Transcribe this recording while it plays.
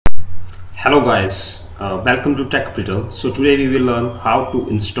Hello guys, welcome to Tech Brittle. So today we will learn how to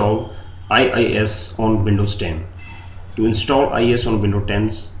install IIS on Windows 10. To install IIS on Windows 10,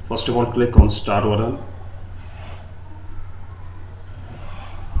 first of all click on Start button.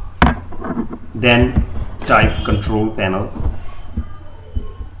 Then type Control Panel.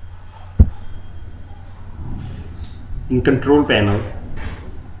 In Control Panel,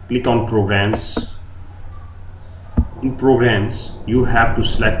 click on Programs. In Programs, you have to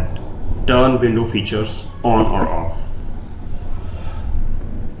select Turn window features on or off.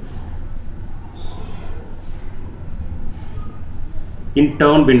 In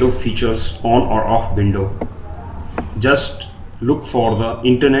turn window features on or off window, just look for the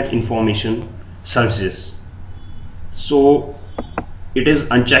Internet Information Services. So it is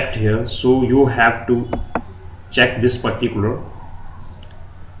unchecked here, so you have to check this particular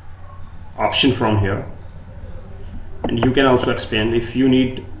option from here, and you can also expand if you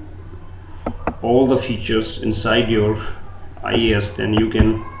need all the features inside your IIS, then you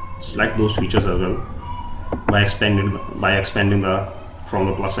can select those features as well by expanding the from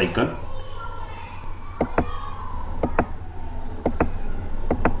the plus icon.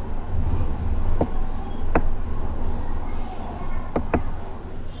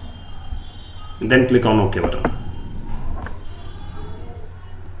 And then click on OK button.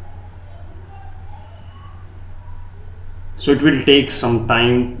 So it will take some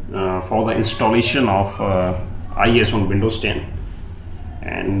time for the installation of IIS on Windows 10,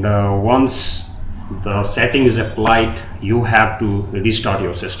 and once the setting is applied, you have to restart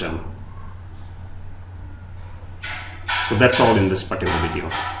your system. So that's all in this particular video.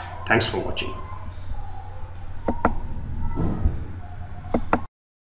 Thanks for watching.